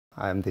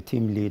I'm the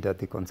team lead at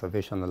the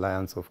Conservation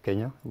Alliance of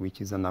Kenya,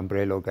 which is an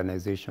umbrella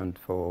organization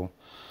for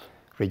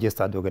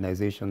registered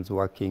organizations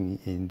working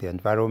in the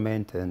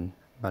environment and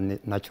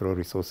natural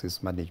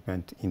resources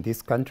management in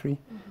this country,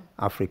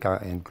 Africa,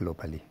 and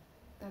globally.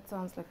 That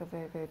sounds like a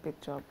very, very big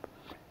job.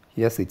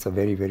 Yes, it's a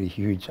very, very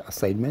huge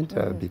assignment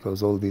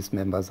because all these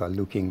members are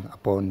looking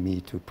upon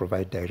me to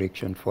provide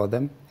direction for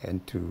them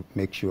and to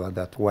make sure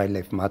that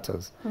wildlife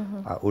matters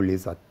are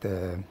always at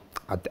the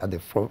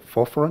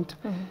forefront.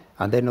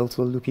 And then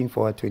also looking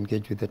forward to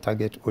engage with the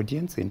target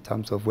audience in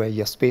terms of where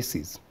your space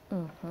is.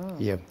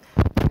 Yeah.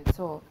 Right,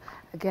 so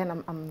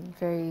again, I'm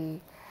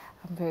very,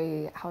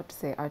 how to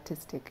say,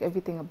 artistic.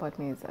 Everything about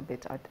me is a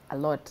bit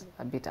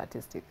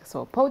artistic.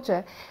 So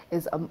Poacher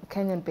is a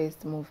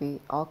Kenyan-based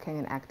movie, all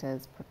Kenyan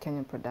actors,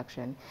 Kenyan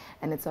production,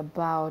 and it's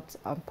about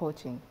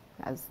poaching,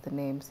 as the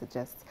name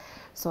suggests.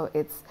 So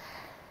it's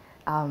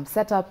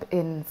set up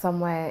in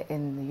somewhere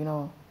in, you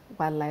know,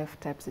 wildlife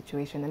type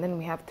situation. And then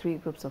we have three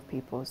groups of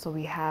people. So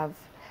we have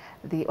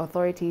the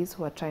authorities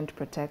who are trying to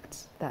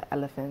protect the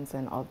elephants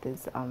and all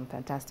these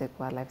fantastic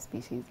wildlife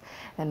species.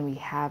 And we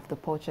have the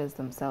poachers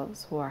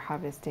themselves who are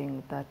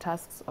harvesting the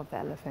tusks of the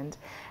elephant.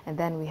 And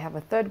then we have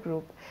a third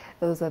group.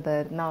 Those are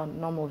the now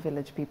normal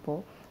village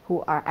people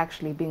who are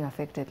actually being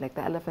affected. Like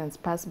the elephants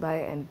pass by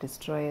and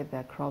destroy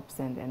their crops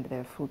and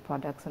their food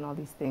products and all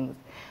these things.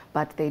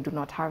 But they do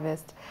not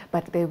harvest.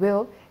 But they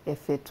will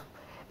if it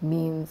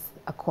means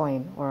a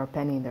coin or a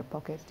penny in their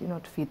pocket, you know,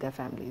 to feed their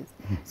families.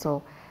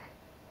 So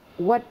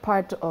what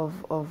part of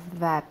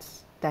that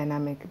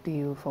dynamic do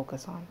you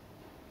focus on?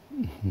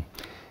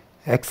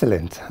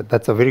 Excellent.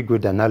 That's a very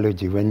good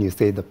analogy when you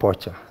say the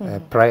poacher.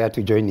 Prior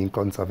to joining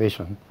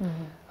conservation,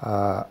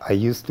 I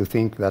used to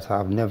think that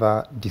I've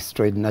never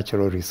destroyed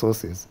natural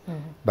resources,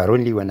 but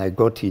only when I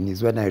got in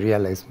is when I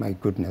realized, my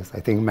goodness, I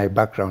think my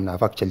background,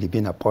 I've actually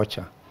been a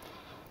poacher.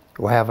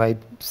 Why have I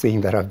saying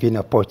that I've been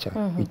a poacher?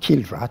 We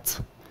kill rats.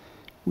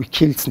 We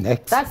kill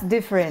snakes. That's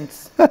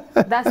different.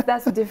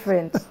 That's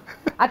different.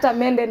 Ata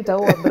mende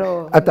nitaua,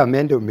 bro. Ata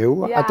mende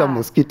umeua, ata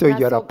mosquito,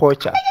 you're a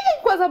poacher.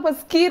 Kwanza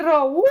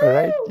mosquito.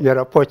 Right? You're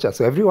a poacher.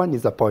 So everyone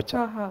is a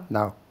poacher.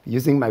 Now,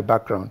 using my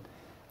background,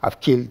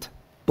 I've killed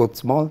both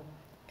small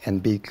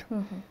and big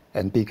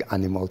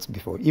animals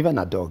before. Even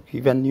a dog,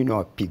 even, you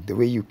know, a pig, the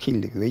way you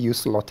kill it, the way you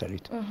slaughter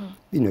it,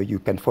 you know, you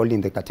can fall in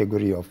the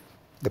category of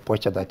the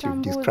poacher that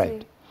you've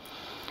described.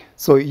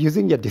 So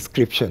using your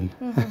description,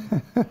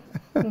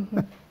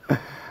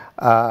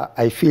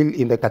 I feel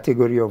in the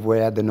category of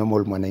where the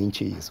normal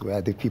mwananchi is,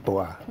 where the people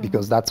are,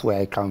 because that's where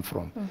I come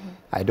from.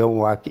 I don't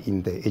work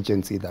in the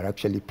agency that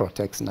actually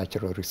protects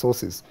natural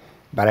resources,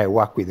 but I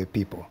work with the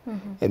people.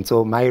 And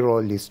so my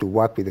role is to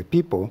work with the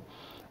people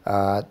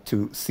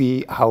to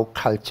see how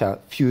culture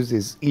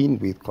fuses in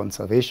with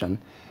conservation.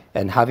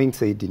 And having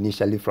said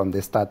initially from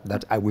the start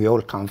that we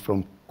all come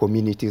from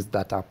communities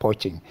that are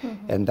poaching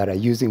and that are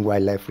using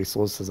wildlife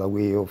resources as a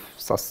way of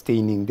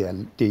sustaining their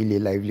daily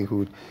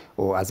livelihood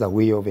or as a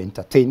way of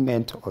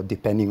entertainment or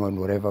depending on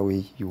whatever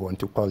way you want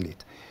to call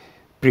it.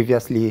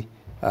 Previously,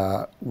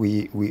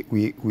 we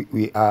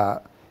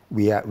are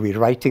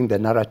rewriting the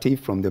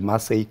narrative from the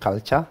Maasai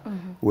culture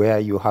where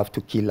you have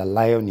to kill a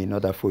lion in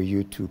order for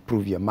you to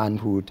prove your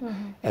manhood.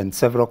 And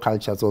several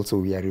cultures also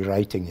we are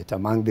rewriting it.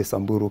 Among the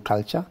Samburu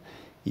culture,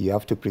 you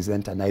have to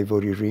present an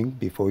ivory ring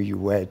before you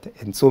wed.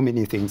 And so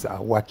many things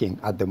are working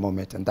at the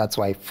moment. And that's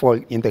why I fall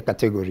in the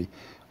category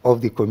of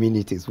the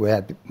communities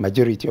where the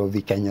majority of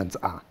the Kenyans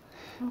are.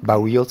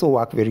 But we also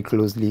work very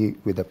closely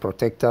with the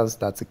protectors,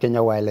 that's the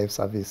Kenya Wildlife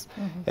Service,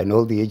 and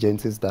all the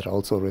agencies that are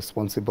also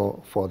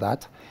responsible for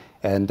that.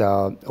 And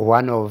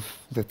one of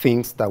the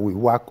things that we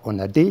work on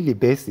a daily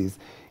basis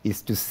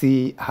is to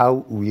see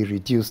how we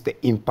reduce the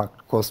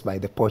impact caused by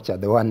the poacher,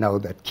 the one now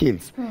that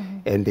kills.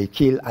 And they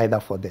kill either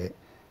for the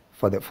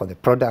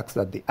products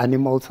that the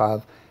animals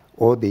have,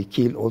 or they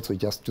kill also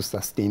just to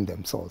sustain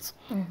themselves.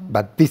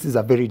 But this is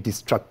a very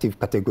destructive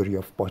category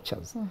of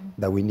poachers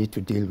that we need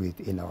to deal with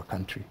in our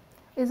country.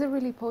 Is it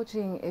really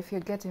poaching if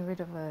you're getting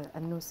rid of a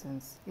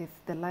nuisance? If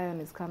the lion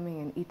is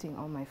coming and eating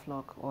all my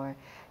flock, or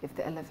if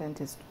the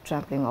elephant is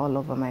trampling all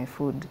over my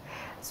food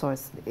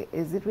source,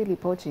 is it really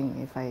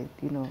poaching if I,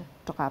 you know,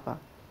 tokapa?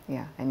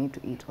 Yeah, I need to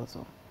eat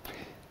also.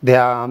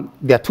 There are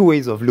two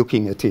ways of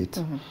looking at it.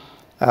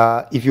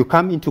 If you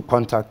come into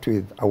contact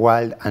with a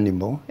wild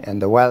animal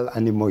and the wild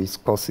animal is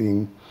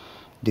causing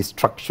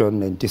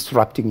destruction and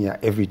disrupting your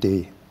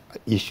everyday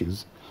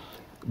issues,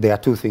 there are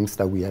two things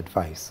that we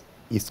advise.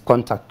 Is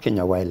contact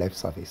Kenya Wildlife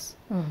Service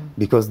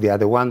because they are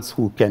the ones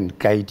who can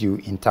guide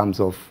you in terms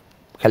of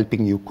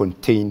helping you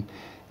contain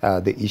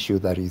the issue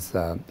that is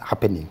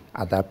happening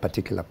at that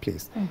particular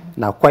place.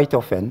 Now, quite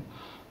often,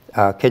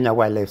 Kenya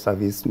Wildlife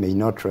Service may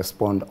not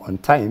respond on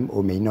time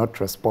or may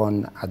not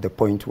respond at the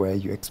point where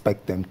you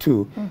expect them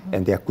to,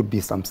 and there could be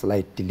some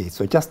slight delay.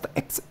 So just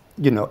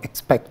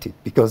expect it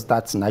because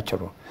that's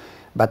natural.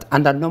 But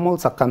under normal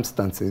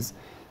circumstances,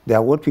 there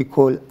are what we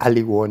call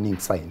early warning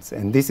signs,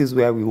 and this is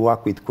where we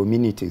work with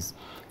communities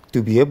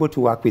to be able to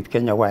work with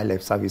Kenya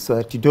Wildlife Service so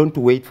that you don't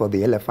wait for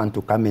the elephant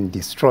to come and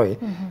destroy,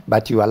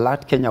 but you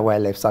alert Kenya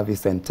Wildlife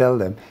Service and tell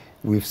them,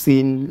 we've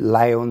seen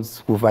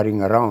lions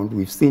hovering around,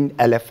 we've seen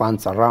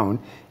elephants around,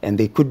 and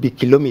they could be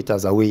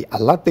kilometers away.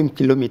 Alert them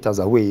kilometers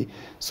away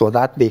so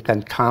that they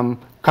can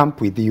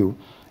camp with you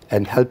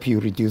and help you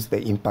reduce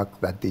the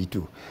impact that they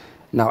do.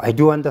 Now, I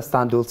do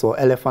understand also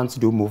elephants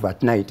do move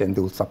at night, and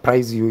they'll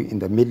surprise you in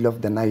the middle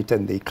of the night,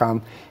 and they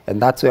come.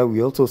 And that's where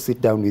we also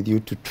sit down with you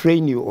to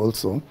train you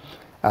also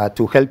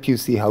to help you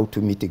see how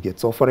to mitigate.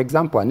 So, for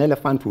example, an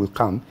elephant will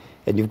come,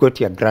 and you've got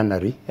your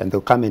granary, and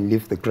they'll come and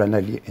leave the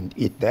granary and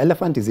eat. The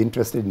elephant is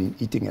interested in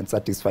eating and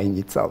satisfying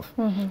itself.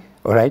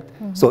 All right?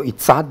 So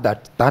it's sad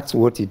that that's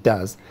what it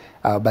does.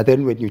 But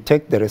then when you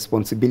take the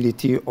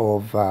responsibility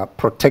of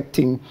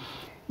protecting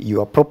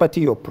your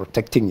property or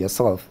protecting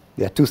yourself,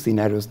 there are two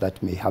scenarios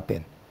that may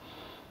happen.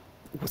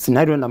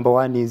 Scenario number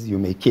one is you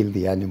may kill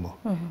the animal.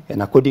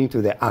 And according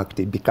to the act,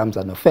 it becomes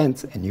an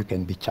offense and you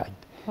can be charged.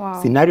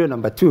 Wow. Scenario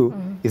number two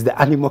is the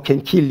animal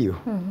can kill you.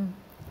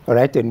 All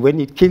right? And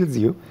when it kills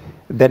you,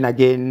 then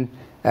again,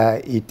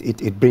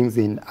 it brings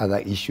in other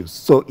issues.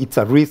 So it's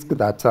a risk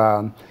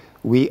that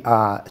we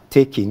are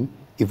taking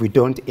if we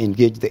don't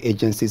engage the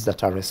agencies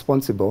that are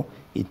responsible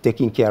in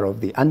taking care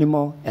of the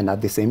animal and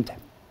at the same time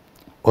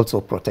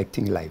also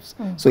protecting lives.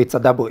 So it's a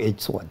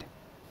double-edged sword.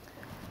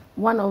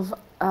 One of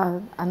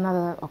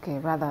another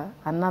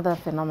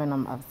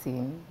phenomenon I've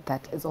seen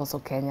that is also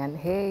Kenyan.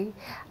 Hey,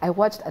 I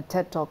watched a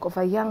TED Talk of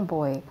a young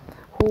boy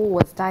who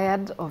was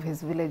tired of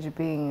his village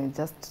being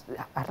just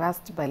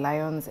harassed by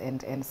lions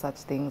and such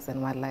things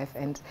and wildlife.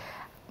 And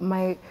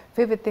my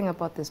favorite thing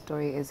about this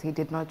story is he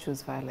did not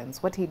choose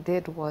violence. What he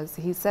did was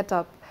he set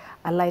up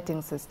a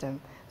lighting system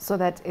so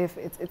that if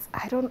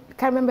I can't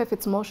remember if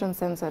it's motion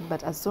censored,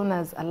 but as soon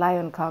as a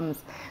lion comes,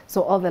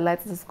 so all the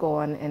lights just go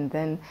on and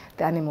then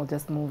the animal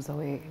just moves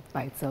away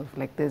by itself.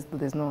 Like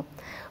there's no,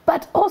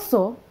 but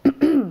also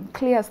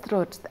clear as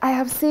throat. I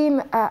have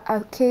seen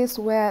a case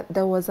where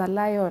there was a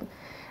lion.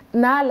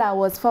 Nala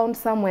was found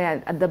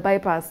somewhere at the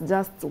bypass,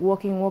 just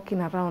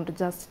walking around,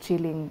 just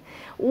chilling.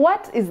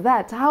 What is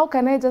that? How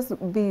can I just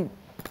be...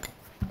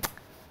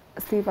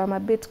 Steve, I'm a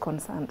bit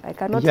concerned. I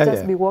cannot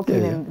just be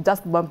walking and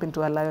just bump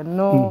into a lion.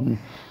 No.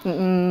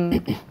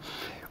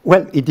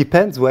 Well, it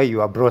depends where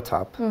you are brought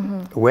up.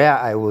 Where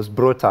I was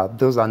brought up,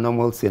 those are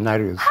normal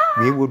scenarios.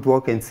 We would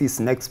walk and see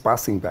snakes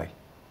passing by.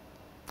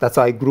 That's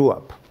how I grew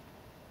up.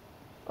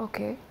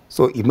 Okay.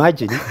 So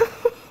imagine,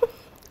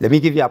 let me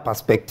give you a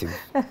perspective,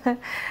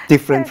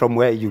 different from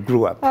where you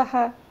grew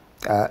up.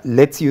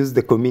 Let's use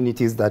the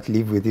communities that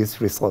live with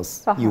this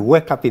resource. You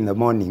wake up in the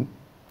morning,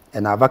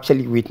 and I've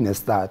actually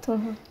witnessed that,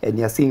 and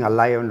you're seeing a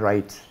lion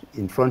right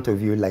in front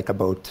of you, like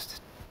about,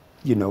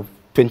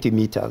 20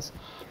 meters,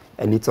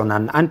 and it's on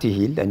an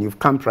antehill, and you've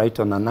camped right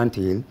on an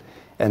antehill,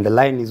 and the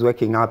lion is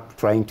waking up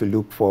trying to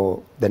look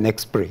for the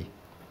next prey.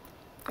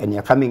 And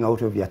you're coming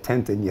out of your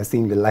tent and you're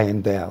seeing the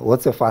lion there.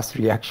 What's your first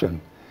reaction?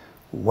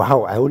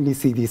 Wow, I only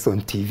see this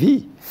on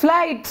TV.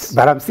 Flight!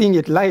 But I'm seeing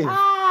it live.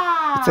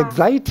 It's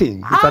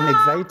exciting. It's an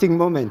exciting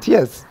moment,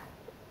 yes.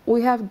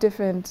 We have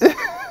different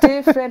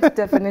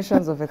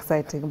definitions of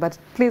exciting, but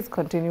please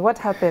continue. What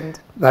happened?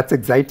 That's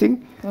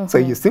exciting. So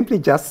you simply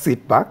just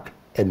sit back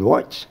and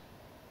watch.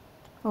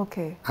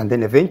 Okay. And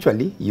then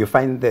eventually you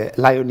find the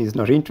lion is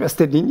not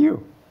interested in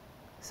you.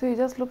 So you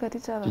just look at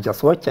each other? You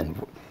just watch,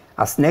 and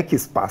a snake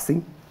is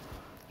passing.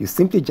 You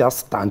simply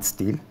just stand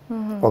still,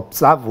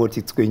 observe what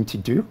it's going to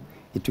do.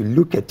 It will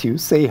look at you,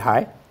 say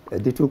hi,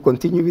 and it will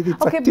continue with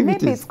its activities.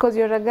 Maybe it's because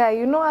you're a guy.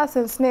 You know us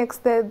and snakes,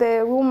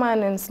 the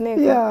woman and snake.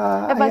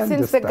 Yeah, Ever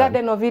since the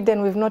Garden of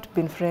Eden, we've not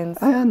been friends.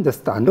 I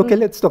understand. Okay,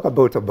 let's talk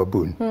about a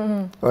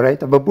baboon. All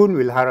right, a baboon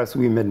will harass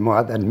women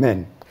more than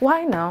men.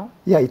 Why now?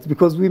 Yeah, it's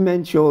because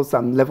women show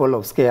some level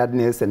of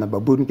scaredness, and a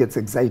baboon gets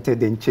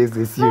excited and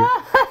chases you.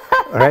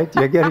 All right,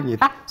 you're getting it.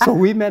 So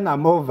women are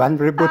more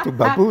vulnerable to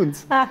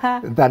baboons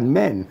than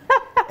men.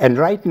 And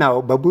right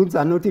now, baboons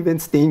are not even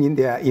staying in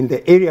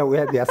the area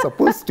where they are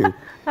supposed to.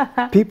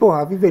 People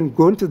have even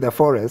gone to the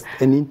forest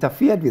and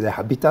interfered with the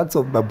habitats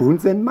of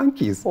baboons and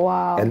monkeys.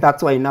 Wow. And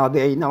that's why now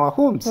they're in our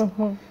homes.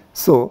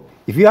 So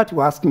if you had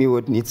to ask me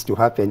what needs to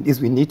happen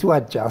is we need to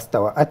adjust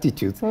our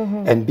attitudes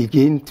and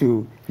begin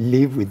to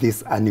live with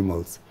these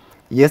animals.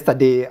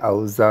 Yesterday, I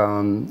was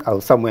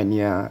somewhere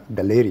near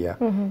Galeria,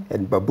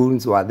 and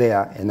baboons were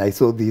there, and I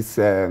saw this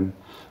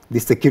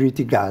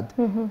security guard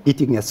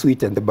eating a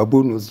sweet, and the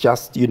baboon was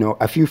just,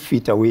 a few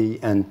feet away,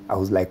 and I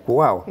was like,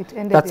 wow,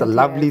 that's a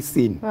lovely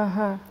scene.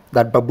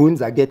 That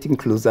baboons are getting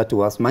closer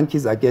to us,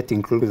 monkeys are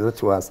getting closer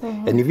to us,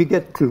 and if we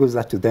get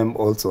closer to them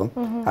also,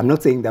 I'm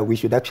not saying that we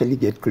should actually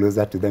get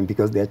closer to them,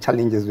 because there are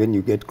challenges when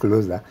you get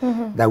closer,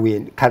 that we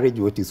encourage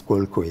what is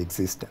called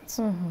coexistence.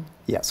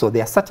 Yeah, so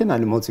there are certain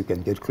animals you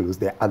can get close,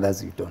 there are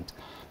others you don't.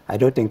 I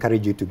don't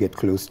encourage you to get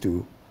close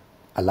to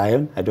a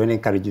lion, I don't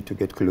encourage you to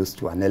get close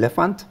to an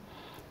elephant.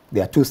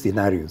 There are two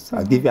scenarios.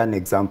 I'll give you an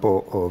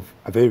example of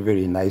a very,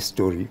 very nice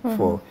story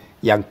for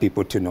young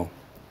people to know.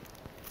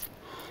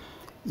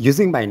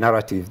 Using my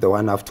narrative, the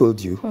one I've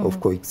told you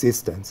of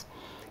coexistence,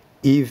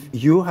 if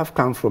you have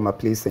come from a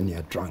place and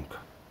you're drunk,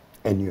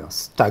 and you're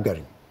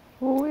staggering,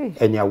 Oui.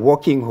 and you're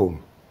walking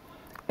home,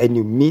 and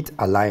you meet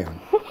a lion,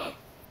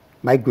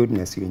 my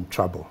goodness, you're in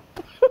trouble.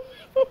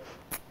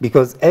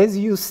 Because as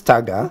you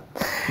stagger,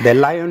 the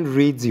lion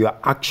reads your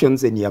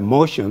actions and your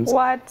emotions,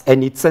 What?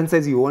 and it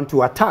senses you want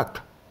to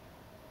attack.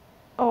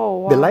 Oh,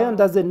 wow. The lion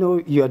doesn't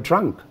know you're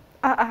drunk.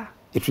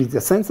 It reads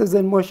the senses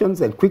and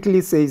emotions and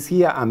quickly says,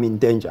 here, I'm in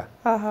danger.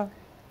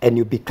 And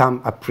you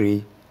become a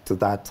prey to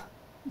that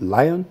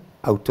lion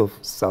out of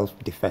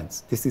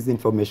self-defense. This is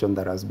information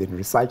that has been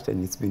researched,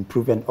 and it's been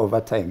proven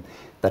over time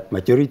that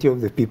majority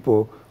of the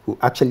people who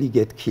actually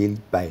get killed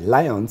by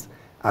lions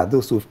are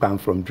those who've come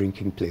from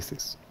drinking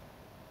places.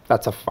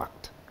 That's a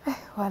fact.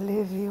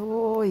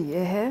 Oh,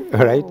 yeah.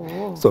 All right?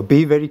 Oh. So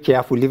be very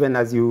careful, even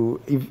as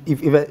you,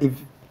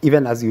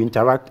 even as you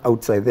interact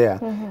outside there,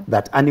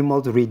 that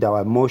animals read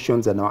our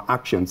emotions and our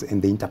actions,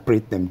 and they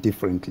interpret them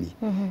differently.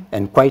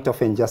 And quite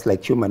often, just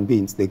like human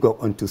beings, they go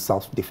onto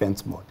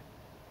self-defense mode.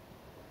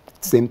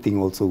 Same thing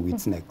also with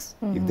snakes.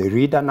 If they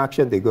read an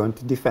action, they go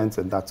into defense,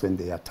 and that's when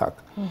they attack.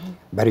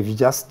 But if you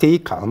just stay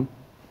calm,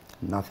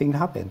 nothing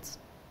happens.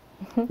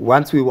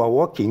 Once we were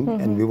walking,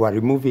 and we were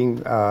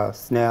removing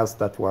snares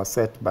that were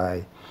set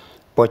by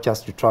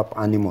poachers to trap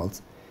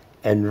animals,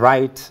 and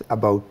right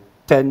about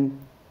 10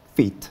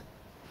 feet,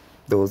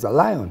 there was a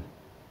lion.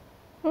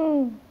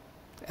 And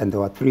there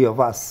were 3 of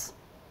us.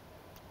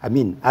 I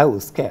mean, I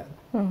was scared.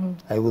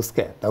 I was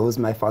scared. That was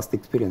my first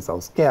experience. I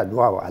was scared.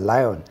 Wow, a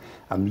lion.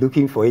 I'm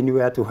looking for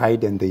anywhere to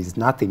hide, and there is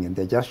nothing, and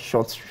they're just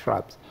short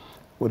shrubs.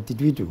 What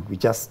did we do? We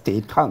just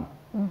stayed calm.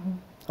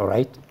 All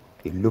right?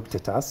 He looked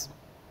at us.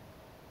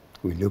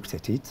 We looked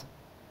at it,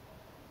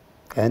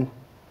 and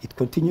it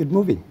continued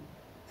moving.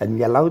 And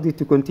we allowed it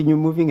to continue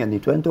moving, and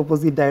it went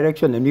opposite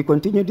direction, and we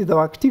continued with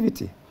our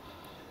activity.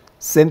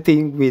 Same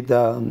thing with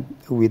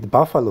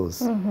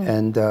buffaloes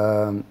and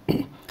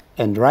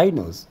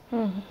rhinos.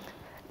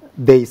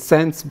 They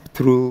sense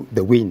through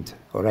the wind,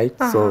 all right?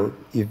 So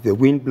if the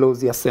wind blows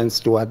their sense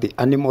toward the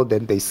animal,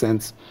 then they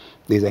sense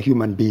there's a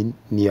human being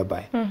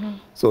nearby.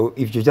 So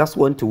if you just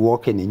want to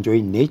walk and enjoy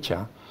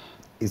nature,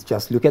 it's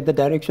just look at the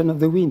direction of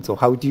the wind. So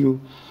how do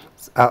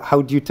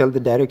you tell the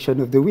direction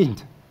of the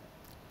wind?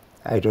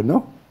 I don't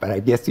know, but I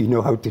guess you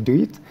know how to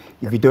do it.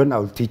 If you don't,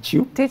 I'll teach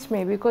you. Teach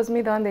me, because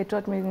me, the one they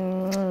taught me.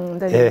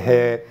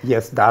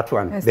 Yes, that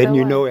one. That's Then the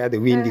you one. know where the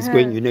wind is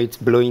going. You know it's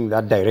blowing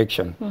that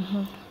direction.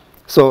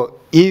 So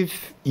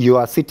if you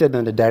are seated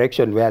in the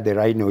direction where the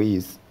rhino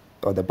is,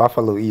 or the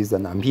buffalo is,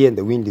 and I'm here and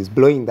the wind is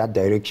blowing that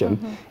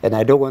direction, and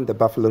I don't want the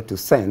buffalo to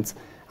sense,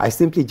 I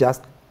simply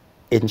just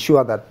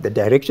ensure that the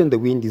direction the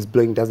wind is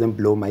blowing doesn't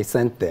blow my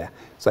scent there.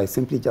 So I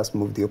simply just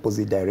move the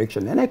opposite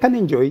direction, and I can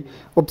enjoy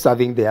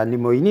observing the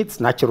animal in its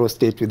natural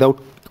state without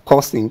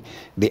causing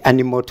the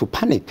animal to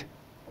panic.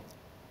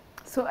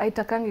 So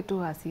haitakangi tu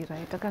hasira,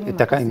 haitakangi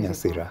Itakangi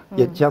makasiriko. hasira.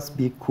 Yeah, just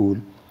be cool,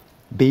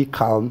 be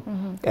calm,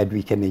 and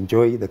we can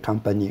enjoy the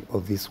company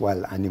of these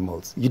wild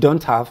animals. You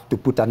don't have to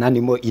put an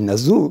animal in a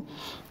zoo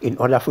in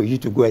order for you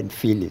to go and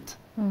feel it.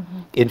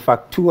 In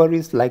fact,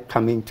 tourists like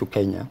coming to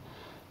Kenya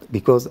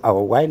because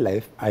our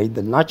wildlife are in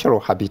the natural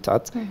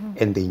habitats,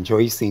 and they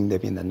enjoy seeing them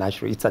in the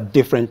natural. It's a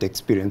different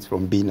experience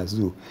from being a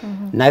zoo.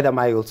 Neither am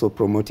I also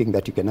promoting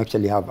that you can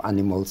actually have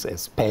animals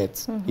as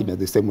pets, you know,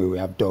 the same way we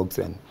have dogs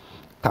and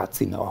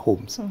cats in our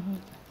homes.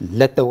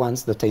 Let the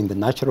ones that are in the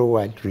natural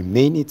world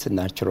remain its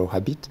natural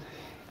habit.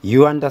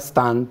 You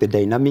understand the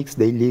dynamics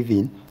they live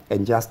in,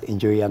 and just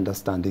enjoy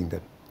understanding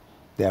them.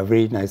 They are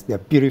very nice. They are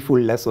beautiful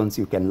lessons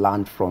you can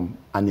learn from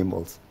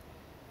animals.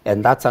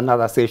 And that's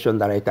another session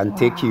that I can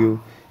take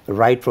you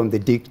right from the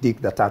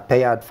dig that are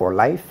paired for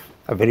life.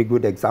 A very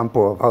good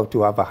example of how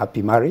to have a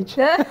happy marriage.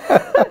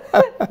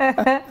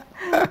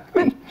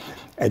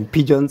 And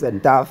pigeons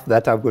and doves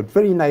that have got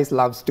very nice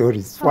love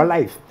stories for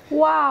life.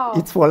 Wow.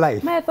 It's for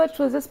life. I thought it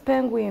was just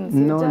penguins.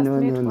 No.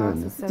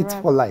 It's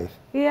for life.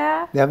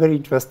 Yeah. They are very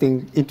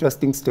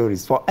interesting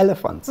stories for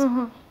elephants.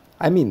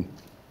 I mean,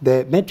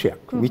 the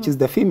matriarch, which is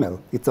the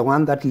female, it's the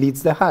one that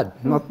leads the herd,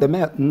 not the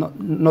male,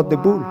 not the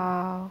bull.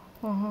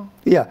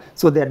 Yeah,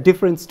 so there are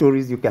different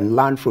stories you can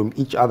learn from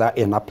each other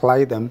and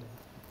apply them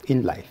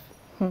in life.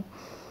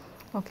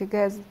 Okay,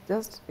 guys,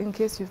 just in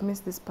case you've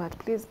missed this part,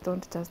 please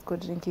don't just go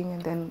drinking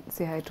and then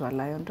say hi to a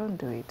lion. Don't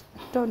do it.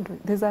 Don't do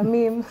it. There's a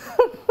meme.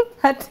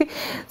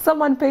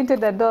 Someone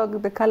painted a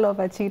dog the color of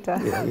a cheetah.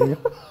 Yeah.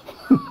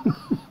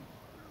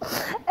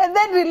 And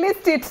then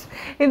released it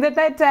in the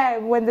night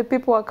time when the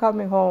people were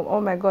coming home. Oh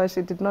my gosh,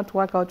 it did not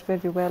work out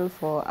very well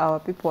for our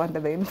people under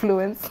the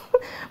influence.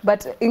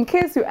 But in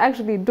case you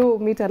actually do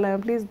meet a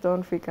lion, please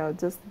don't freak out.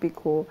 Just be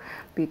cool,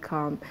 be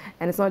calm.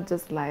 And it's not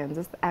just lions,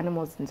 just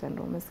animals in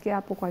general. Umesikia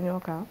hapo kwa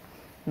nyoka?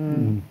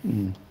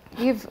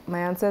 Give my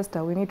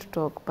ancestor, we need to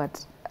talk,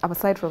 but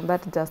aside from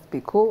that, just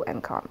be cool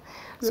and calm.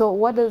 So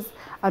what does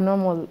a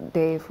normal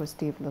day for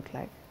Steve look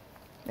like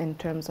in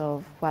terms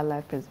of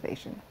wildlife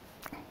preservation?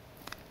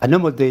 A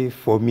normal day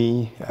for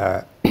me,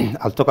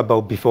 I'll talk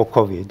about before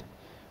COVID,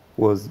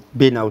 was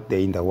being out there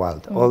in the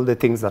world. All the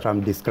things that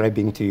I'm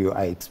describing to you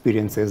are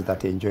experiences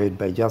that I enjoyed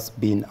by just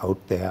being out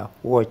there,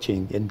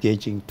 watching,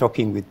 engaging,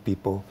 talking with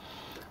people,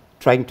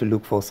 trying to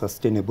look for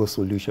sustainable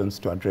solutions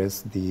to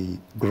address the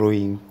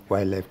growing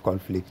wildlife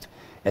conflict,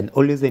 and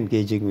always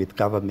engaging with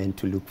government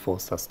to look for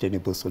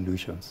sustainable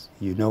solutions.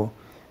 You know,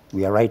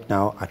 we are right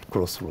now at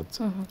crossroads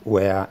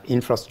where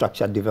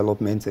infrastructure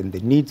developments and the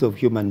needs of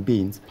human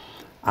beings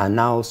are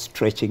now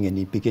stretching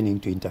and beginning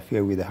to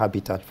interfere with the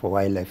habitat for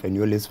wildlife, and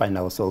you always find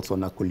ourselves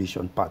on a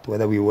collision path,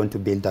 whether we want to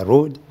build a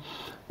road,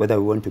 whether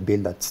we want to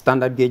build a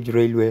standard gauge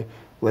railway,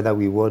 whether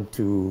we want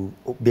to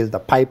build a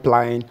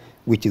pipeline,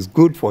 which is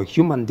good for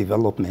human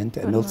development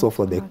and also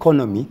for the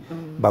economy,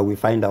 but we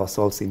find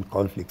ourselves in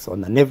conflicts.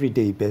 On an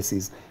everyday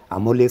basis,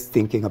 I'm always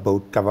thinking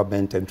about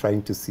government and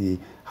trying to see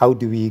how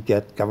do we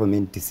get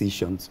government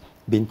decisions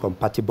being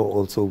compatible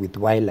also with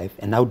wildlife,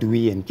 and how do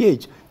we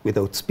engage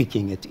without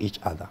speaking at each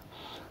other.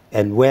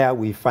 And where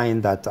we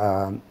find that,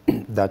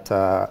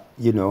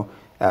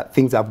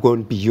 things have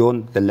gone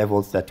beyond the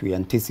levels that we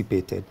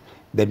anticipated,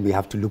 then we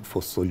have to look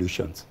for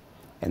solutions.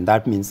 And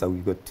that means that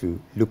we've got to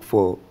look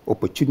for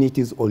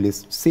opportunities,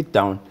 always sit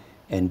down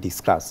and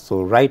discuss.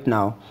 So right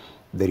now,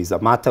 there is a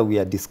matter we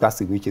are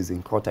discussing, which is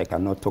in court. I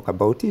cannot talk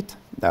about it,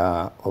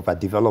 of a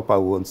developer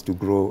who wants to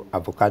grow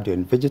avocado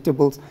and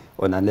vegetables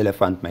on an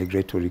elephant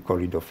migratory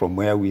corridor from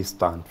where we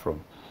stand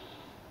from.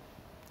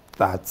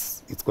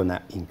 It's going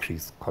to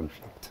increase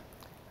conflict.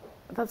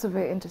 That's a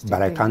very interesting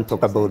But I can't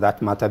talk about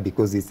that matter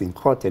because it's in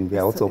court and we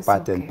are also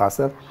part and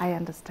parcel. I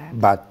understand.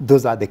 But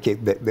those are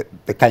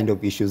the kind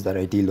of issues that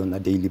I deal on a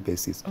daily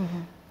basis.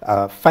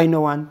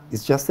 Final one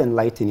is just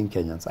enlightening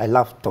Kenyans. I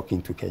love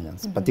talking to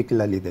Kenyans,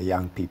 particularly the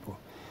young people.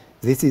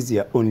 This is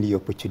your only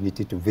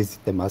opportunity to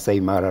visit the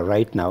Masai Mara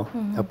right now,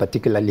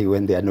 particularly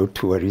when there are no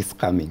tourists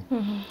coming.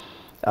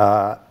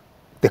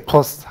 The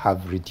costs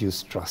have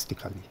reduced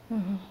drastically,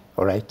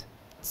 all right?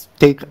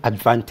 Take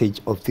advantage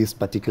of this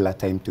particular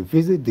time to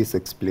visit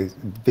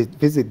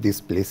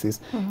these places,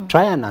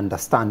 try and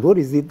understand what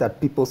is it that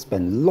people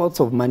spend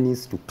lots of money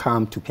to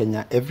come to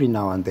Kenya every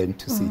now and then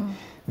to see.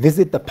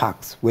 Visit the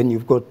parks when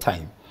you've got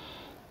time.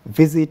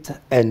 Visit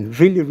and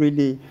really,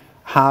 really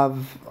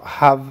have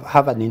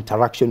an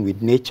interaction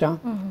with nature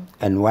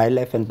and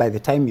wildlife, and by the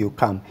time you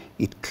come,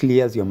 it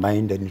clears your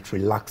mind and it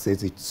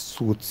relaxes, it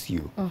soothes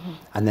you.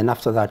 And then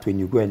after that, when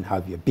you go and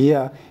have your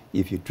beer,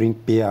 if you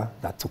drink beer,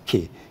 that's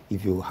okay.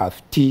 If you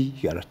have tea,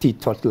 you're a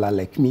teetotaler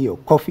like me, or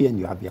coffee, and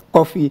you have your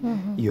coffee,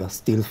 you are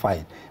still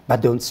fine.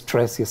 But don't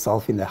stress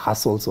yourself in the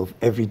hassles of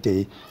every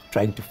day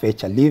trying to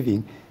fetch a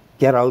living.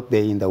 Get out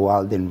there in the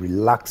world and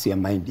relax your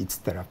mind. It's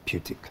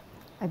therapeutic.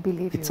 I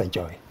believe it's a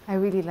joy. I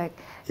really like,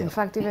 in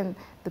fact, even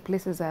the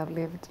places I've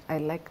lived, I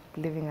like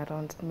living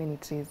around many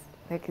trees.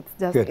 Like it's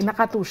just,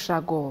 inakatu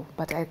ushago,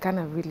 but I kind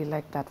of really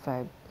like that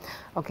vibe.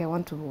 Okay, I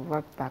want to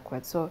work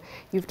backwards. So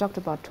you've talked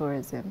about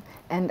tourism,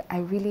 and I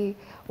really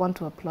want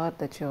to applaud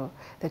that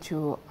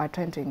you are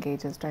trying to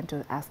engage us, trying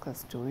to ask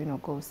us to,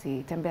 go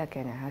see Tembea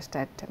Kenya,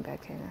 hashtag Tembea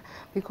Kenya,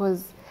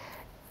 because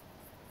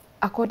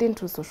according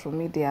to social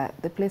media,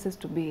 the places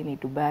to be in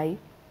Dubai,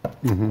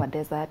 kwa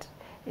desert,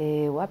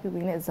 wapi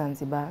wengine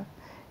Zanzibar,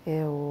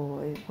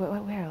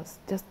 where else?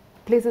 Just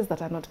places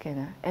that are not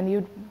Kenya. And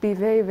you'd be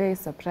very, very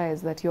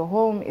surprised that your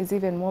home is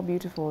even more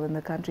beautiful than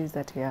the countries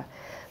that you are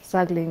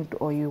struggling to,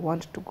 or you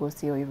want to go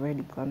see, or you've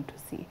already gone to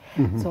see.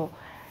 So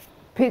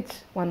pitch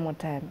one more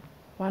time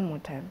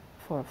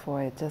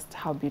for just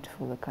how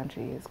beautiful the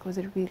country is, because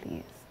it really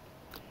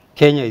is.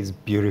 Kenya is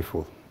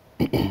beautiful.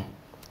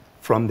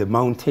 From the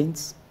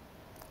mountains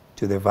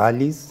to the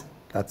valleys,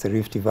 that's the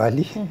Rift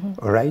Valley,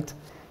 all right,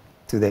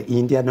 to the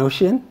Indian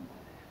Ocean,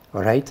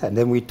 all right, and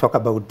then we talk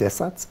about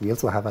deserts. We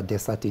also have a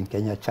desert in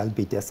Kenya,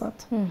 Chalbi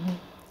Desert.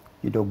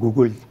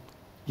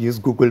 Use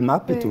Google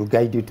Map, it will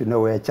guide you to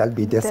know where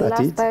Chalbi Desert is.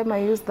 The last time I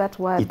used that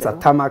word, it's a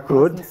tarmac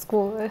road.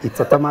 It's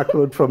a tarmac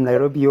road from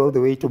Nairobi all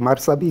the way to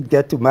Marsabit.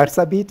 Get to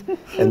Marsabit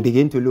and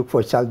begin to look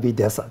for Chalbi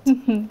Desert.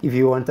 If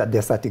you want a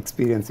desert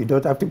experience, you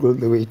don't have to go all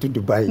the way to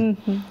Dubai.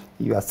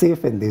 You are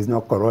safe and there's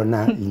no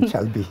corona in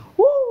Chalbi.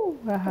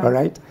 All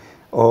right?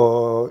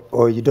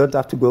 Or you don't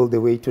have to go all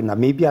the way to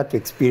Namibia to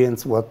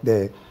experience what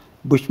the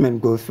Bushmen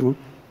go through.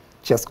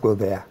 Just go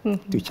there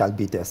to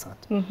Chalbi Desert.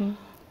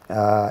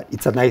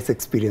 It's a nice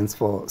experience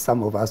for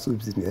some of us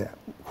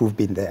who've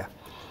been there.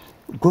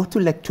 Go to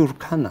Lake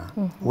Turkana,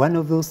 one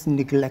of those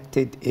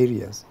neglected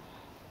areas.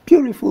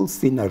 Beautiful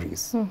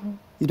sceneries,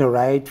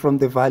 right from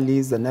the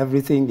valleys and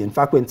everything. In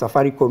fact, when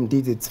Safaricom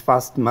did its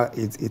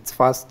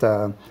first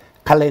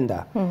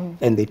calendar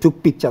and they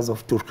took pictures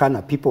of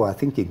Turkana, people are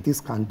thinking, this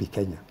can't be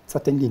Kenya.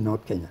 Certainly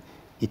not Kenya.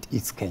 It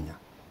is Kenya.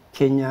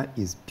 Kenya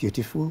is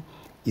beautiful.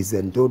 Is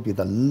endowed with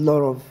a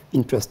lot of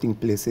interesting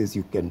places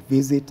you can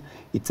visit.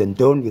 It's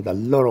endowed with a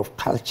lot of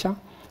culture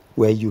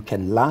where you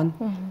can learn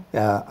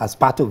as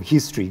part of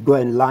history. Go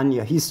and learn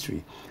your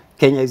history.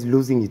 Kenya is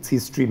losing its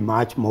history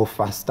much more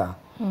faster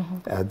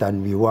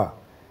than we were.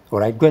 All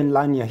right, go and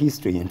learn your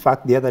history. In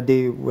fact, the other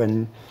day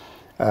when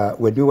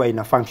we were in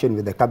a function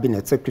with the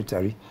cabinet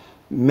secretary,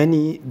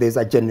 there's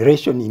a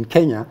generation in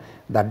Kenya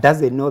that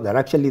doesn't know that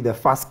actually the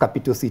first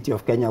capital city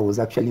of Kenya was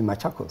actually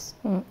Machakos.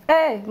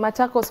 Hey,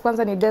 Machakos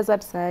kwanza ni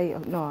desert sai.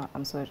 No,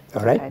 I'm sorry.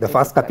 All right, the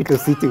first capital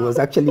city was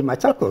actually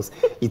Machakos.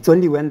 It's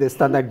only when the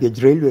standard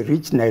gauge railway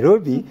reached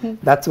Nairobi,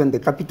 that's when the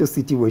capital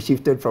city was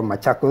shifted from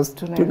Machakos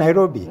to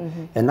Nairobi.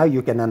 And now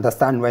you can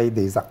understand why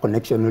there's a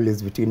connection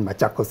always between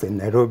Machakos and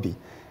Nairobi,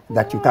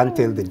 that you can't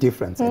tell the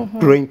difference. A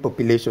growing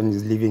population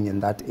is living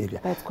in that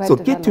area. So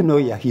get to know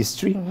your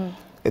history,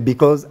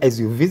 because as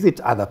you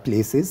visit other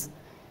places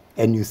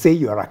and you say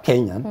you are a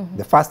Kenyan,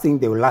 the first thing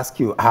they will ask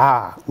you,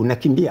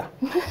 unakimbia.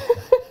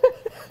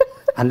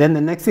 And then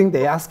the next thing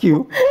they ask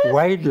you,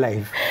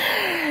 wildlife.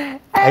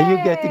 Are you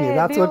getting it?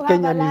 That's what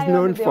Kenyan is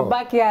known for.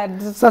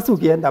 Sasa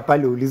ukienda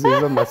pale ulizo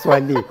hizo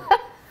maswali.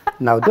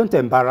 Now, don't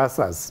embarrass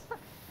us.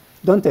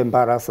 Don't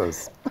embarrass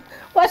us.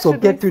 So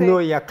get to know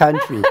your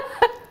country.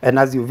 And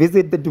as you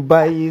visit the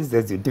Dubais,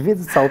 as you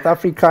visit South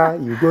Africa,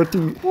 you go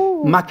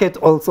to market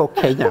also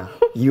Kenya.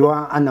 You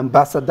are an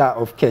ambassador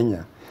of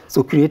Kenya.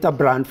 So create a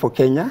brand for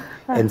Kenya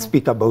and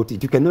speak about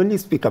it. You can only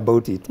speak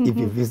about it if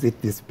you visit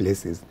these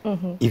places,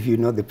 if you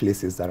know the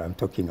places that I'm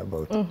talking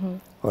about.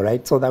 All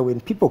right? So that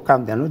when people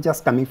come, they're not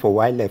just coming for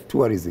wildlife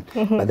tourism,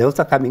 but they're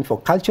also coming for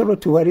cultural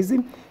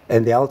tourism,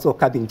 and they're also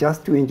coming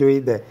just to enjoy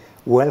the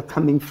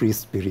welcoming free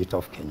spirit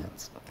of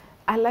Kenyans.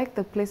 I like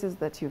the places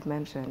that you've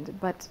mentioned,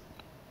 but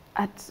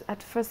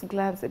at first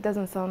glance, it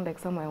doesn't sound like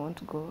somewhere I want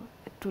to go.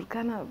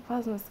 Turkana,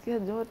 first nasikia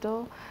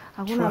joto,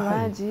 hakuna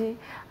maji,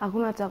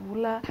 hakuna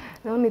chakula.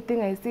 The only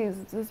thing I see is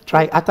this.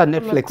 Try hata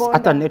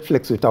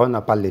Netflix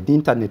utaona pale, the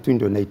internet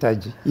window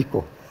unahitaji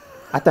iko.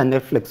 Hata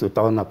Netflix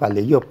utaona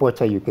pale, your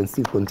pocha you can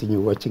still continue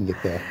watching it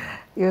there.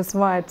 You're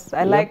smart.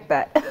 I like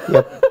that.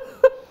 Yep.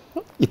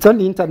 It's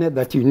only internet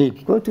that you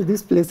need. Go to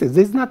these places.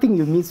 There's nothing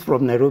you miss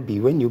from Nairobi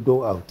when you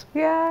go out.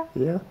 Yeah.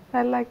 Yeah.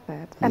 I like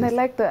that. Yes. And I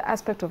like the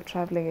aspect of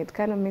traveling. It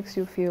kind of makes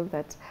you feel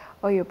that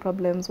all your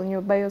problems, when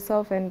you're by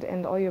yourself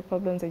and all your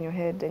problems in your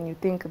head and you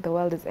think the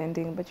world is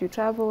ending, but you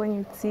travel and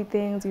you see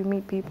things, you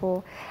meet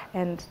people,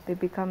 and they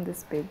become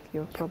this big,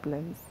 your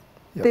problems.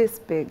 Yep. This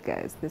big,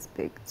 guys, this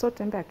big. So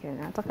tembea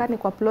Kenya. Takani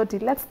kwa ploti.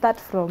 Let's start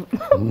from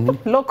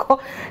local.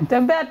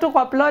 Tembea tu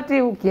kwa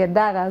ploti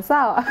ukiendaga.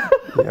 Sawa.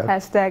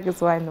 Hashtag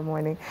is why in the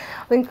morning.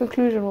 In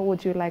conclusion, what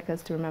would you like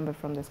us to remember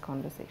from this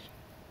conversation?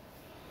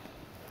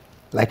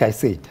 Like I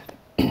said,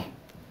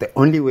 the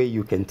only way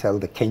you can tell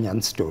the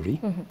Kenyan story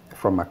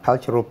from a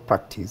cultural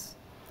practice,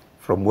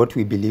 from what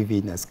we believe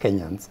in as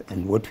Kenyans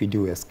and what we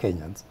do as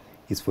Kenyans,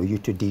 is for you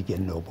to dig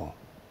and know more.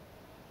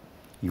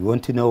 You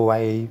want to know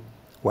why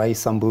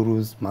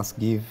Samburus must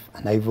give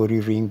an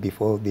ivory ring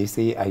before they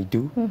say I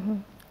do?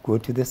 Go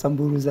to the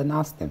Samburus and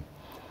ask them.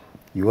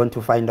 You want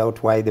to find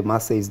out why the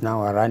Maasais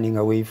now are running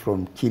away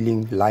from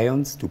killing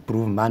lions to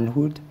prove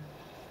manhood?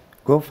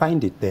 Go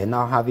find it. They're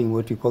now having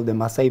what we call the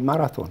Maasai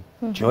Marathon.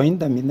 Join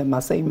them in the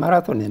Maasai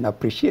Marathon and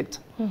appreciate.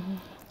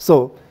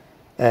 So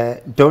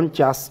don't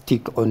just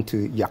stick onto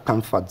your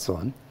comfort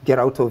zone. Get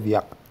out of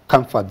your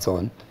comfort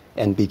zone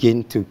and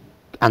begin to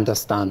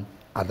understand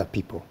other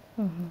people.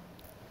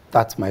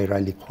 That's my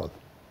rally call.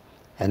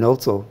 And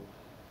also,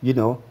 you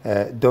know,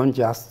 don't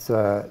just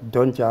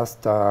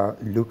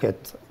look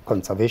at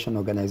conservation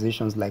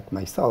organizations like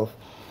myself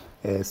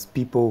as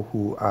people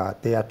who are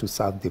there to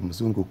serve the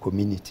Mzungu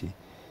community.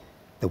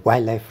 The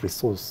wildlife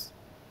resource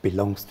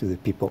belongs to the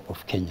people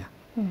of Kenya.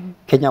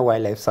 Kenya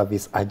Wildlife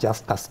Service are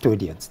just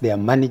custodians. They are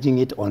managing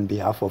it on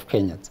behalf of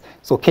Kenyans.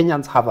 So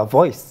Kenyans have a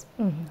voice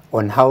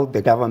on how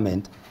the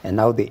government and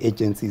how the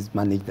agencies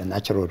manage the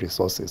natural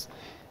resources,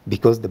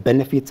 because the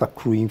benefits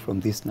accruing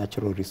from these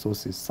natural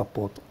resources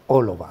support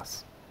all of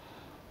us.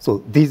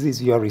 So this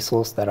is your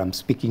resource that I'm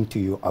speaking to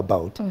you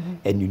about,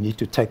 and you need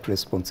to take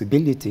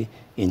responsibility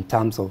in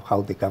terms of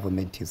how the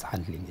government is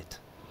handling it.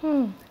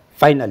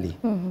 Finally,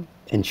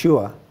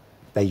 ensure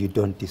that you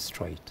don't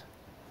destroy it.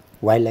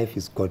 Wildlife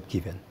is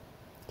God-given.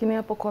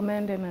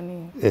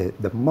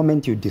 The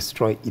moment you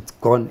destroy, it's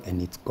gone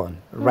and it's gone.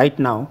 Right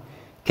now,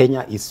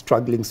 Kenya is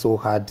struggling so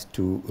hard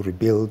to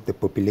rebuild the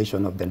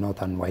population of the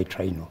northern white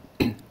rhino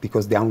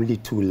because there are only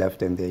 2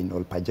 left and they're in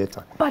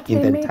Olpajeta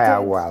in the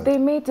entire world. They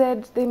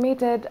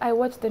mated. I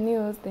watched the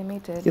news, they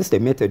mated. Yes, they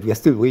mated. We are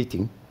still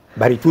waiting.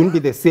 But it won't be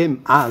the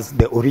same as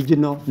the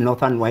original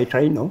northern white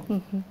rhino,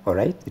 all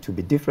right? It will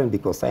be different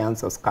because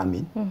science has come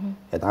in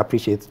and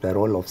appreciates the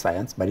role of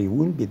science, but it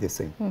won't be the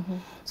same.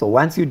 So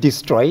once you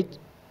destroy it,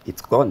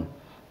 it's gone.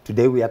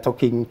 Today we are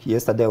talking,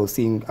 yesterday I was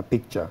seeing a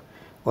picture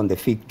on the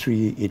fig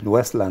tree in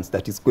Westlands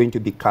that is going to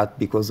be cut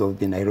because of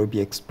the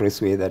Nairobi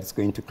Expressway that is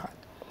going to cut.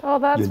 Oh,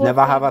 that's You'll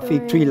never have a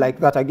fig tree like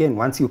that again.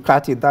 Once you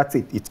cut it, that's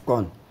it, it's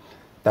gone.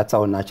 That's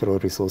how natural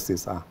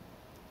resources are.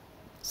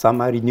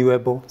 Some are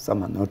renewable,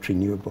 some are not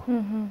renewable.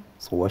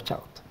 So watch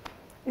out.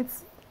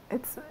 It's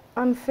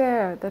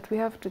unfair that we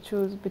have to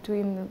choose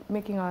between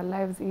making our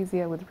lives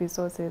easier with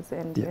resources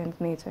and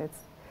nature.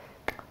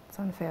 It's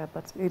unfair,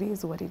 but it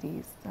is what it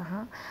is.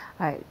 All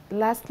right.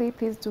 Lastly,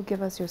 please do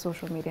give us your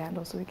social media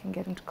handle so we can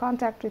get into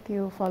contact with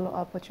you, follow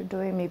up what you're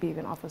doing, maybe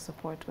even offer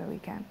support where we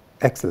can.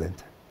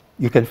 Excellent.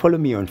 You can follow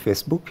me on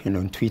Facebook and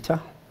on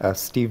Twitter,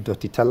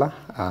 steve.itela,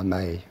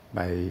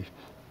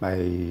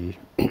 my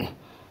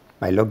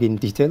login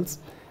details.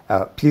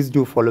 Please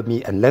do follow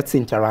me and let's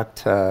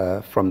interact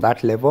from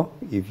that level.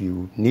 If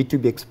you need to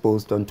be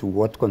exposed onto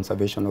what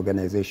conservation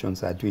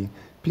organizations are doing,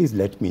 please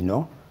let me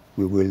know.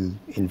 We will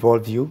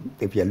involve you.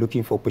 If you're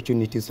looking for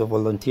opportunities to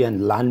volunteer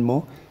and learn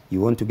more,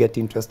 you want to get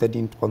interested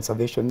in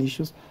conservation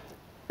issues,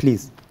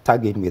 please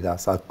tag in with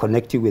us. I'll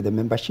connect you with the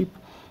membership,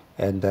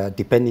 and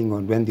depending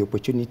on when the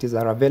opportunities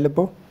are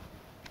available,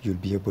 you'll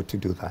be able to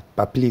do that.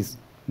 But please,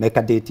 make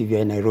a date. If you're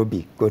in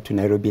Nairobi, go to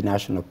Nairobi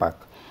National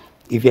Park.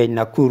 If you're in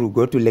Nakuru,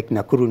 go to Lake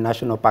Nakuru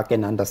National Park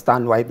and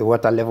understand why the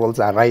water levels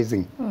are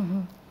rising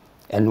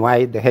and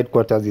why the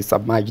headquarters is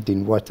submerged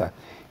in water.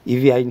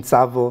 If you're in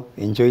Tsavo,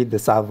 enjoy the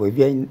Tsavo. If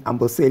you're in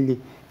Amboseli,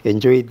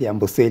 enjoy the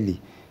Amboseli.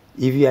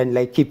 If you're in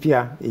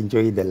Laikipia,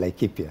 enjoy the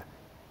Laikipia.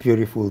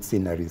 Beautiful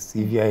sceneries.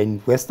 If you're in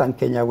Western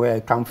Kenya, where I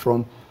come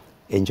from,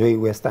 enjoy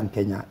Western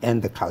Kenya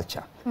and the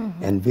culture.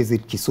 And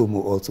visit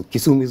Kisumu also.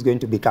 Kisumu is going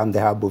to become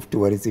the hub of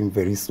tourism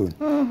very soon.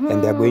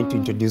 And they're going to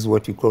introduce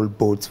what we call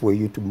boats for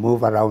you to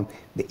move around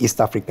the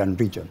East African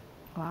region.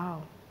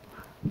 Wow.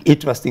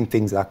 Interesting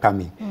things are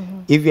coming.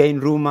 If you're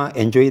in Ruma,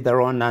 enjoy the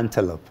roan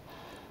antelope,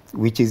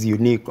 which is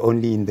unique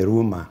only in the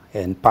Ruma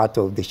and part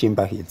of the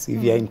Shimba Hills.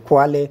 If you're in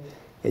Kwale,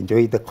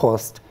 enjoy the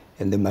coast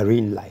and the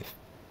marine life.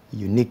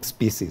 Unique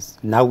species.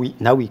 Now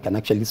we can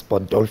actually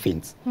spot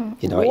dolphins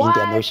in our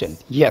Indian Ocean.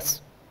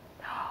 Yes.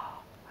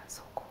 That's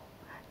so cool.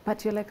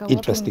 But you're like a walking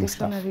Interesting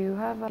dictionary. stuff. You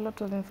have a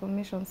lot of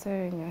information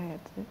there in your head.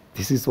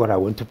 This is what I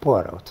want to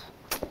pour out.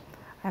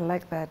 I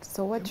like that.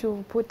 So what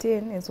you put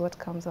in is what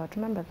comes out.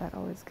 Remember that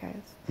always, guys.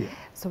 Yeah.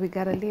 So we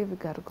gotta leave, we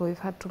gotta go. We've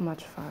had too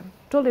much fun.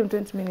 Told him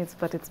 20 minutes,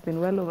 but it's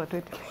been well over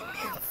 20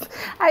 minutes.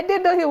 I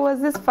didn't know he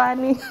was this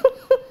funny.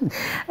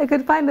 I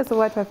could find us on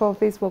Y254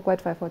 Facebook,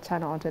 Y254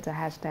 channel, on Twitter.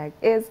 Hashtag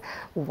is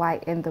Y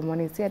in the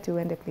morning. See at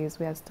you, please.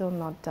 We are still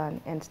not done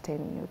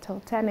entertaining you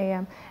till 10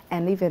 a.m.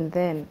 And even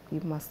then,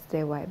 you must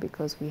stay Y,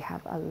 because we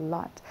have a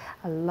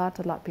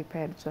lot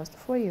prepared just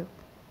for you.